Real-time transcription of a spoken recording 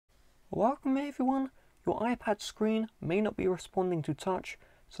Welcome everyone. Your iPad screen may not be responding to touch,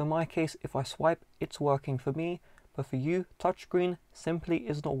 so in my case if I swipe it's working for me, but for you touchscreen simply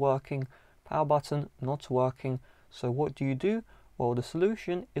is not working, power button not working. So what do? Well, the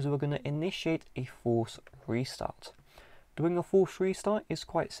solution is we're going to initiate a force restart. Doing a force restart is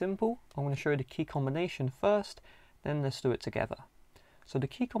quite simple. I'm going to show you the key combination first, then let's do it together. So the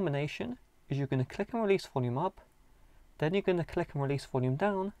key combination is you're going to click and release volume up, then you're going to click and release volume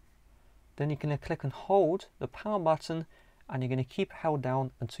down, then you're going to click and hold the power button, and you're going to keep held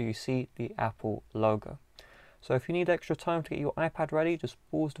down until you see the Apple logo. So if you need extra time to get your iPad ready, just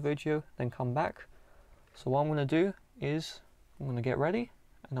pause the video, then come back. So what I'm going to do is I'm going to get ready,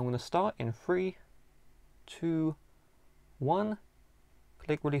 and I'm going to start in 3, 2, 1.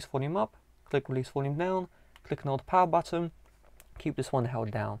 Click release volume up, click release volume down, click and hold the power button, keep this one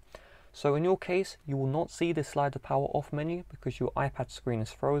held down. So in your case, you will not see this slide the power off menu because your iPad screen is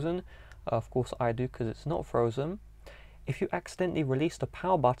frozen. Of course I do because it's not frozen. If you accidentally release the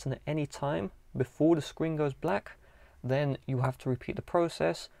power button at any time before the screen goes black, then you have to repeat the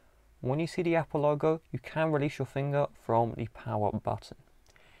process. When you see the Apple logo, you can release your finger from the power button.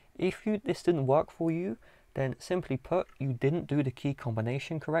 If this didn't work for you, then simply put, you didn't do the key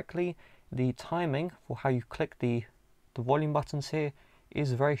combination correctly. The timing for how you click the volume buttons here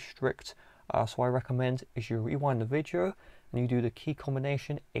is very strict, so I recommend is you rewind the video and you do the key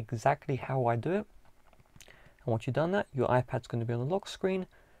combination exactly how I do it. And once you've done that, your iPad's going to be on the lock screen,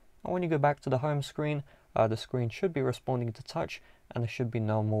 and when you go back to the home screen, the screen should be responding to touch and there should be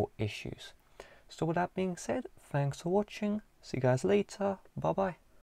no more issues. So with that being said, thanks for watching, see you guys later, bye bye.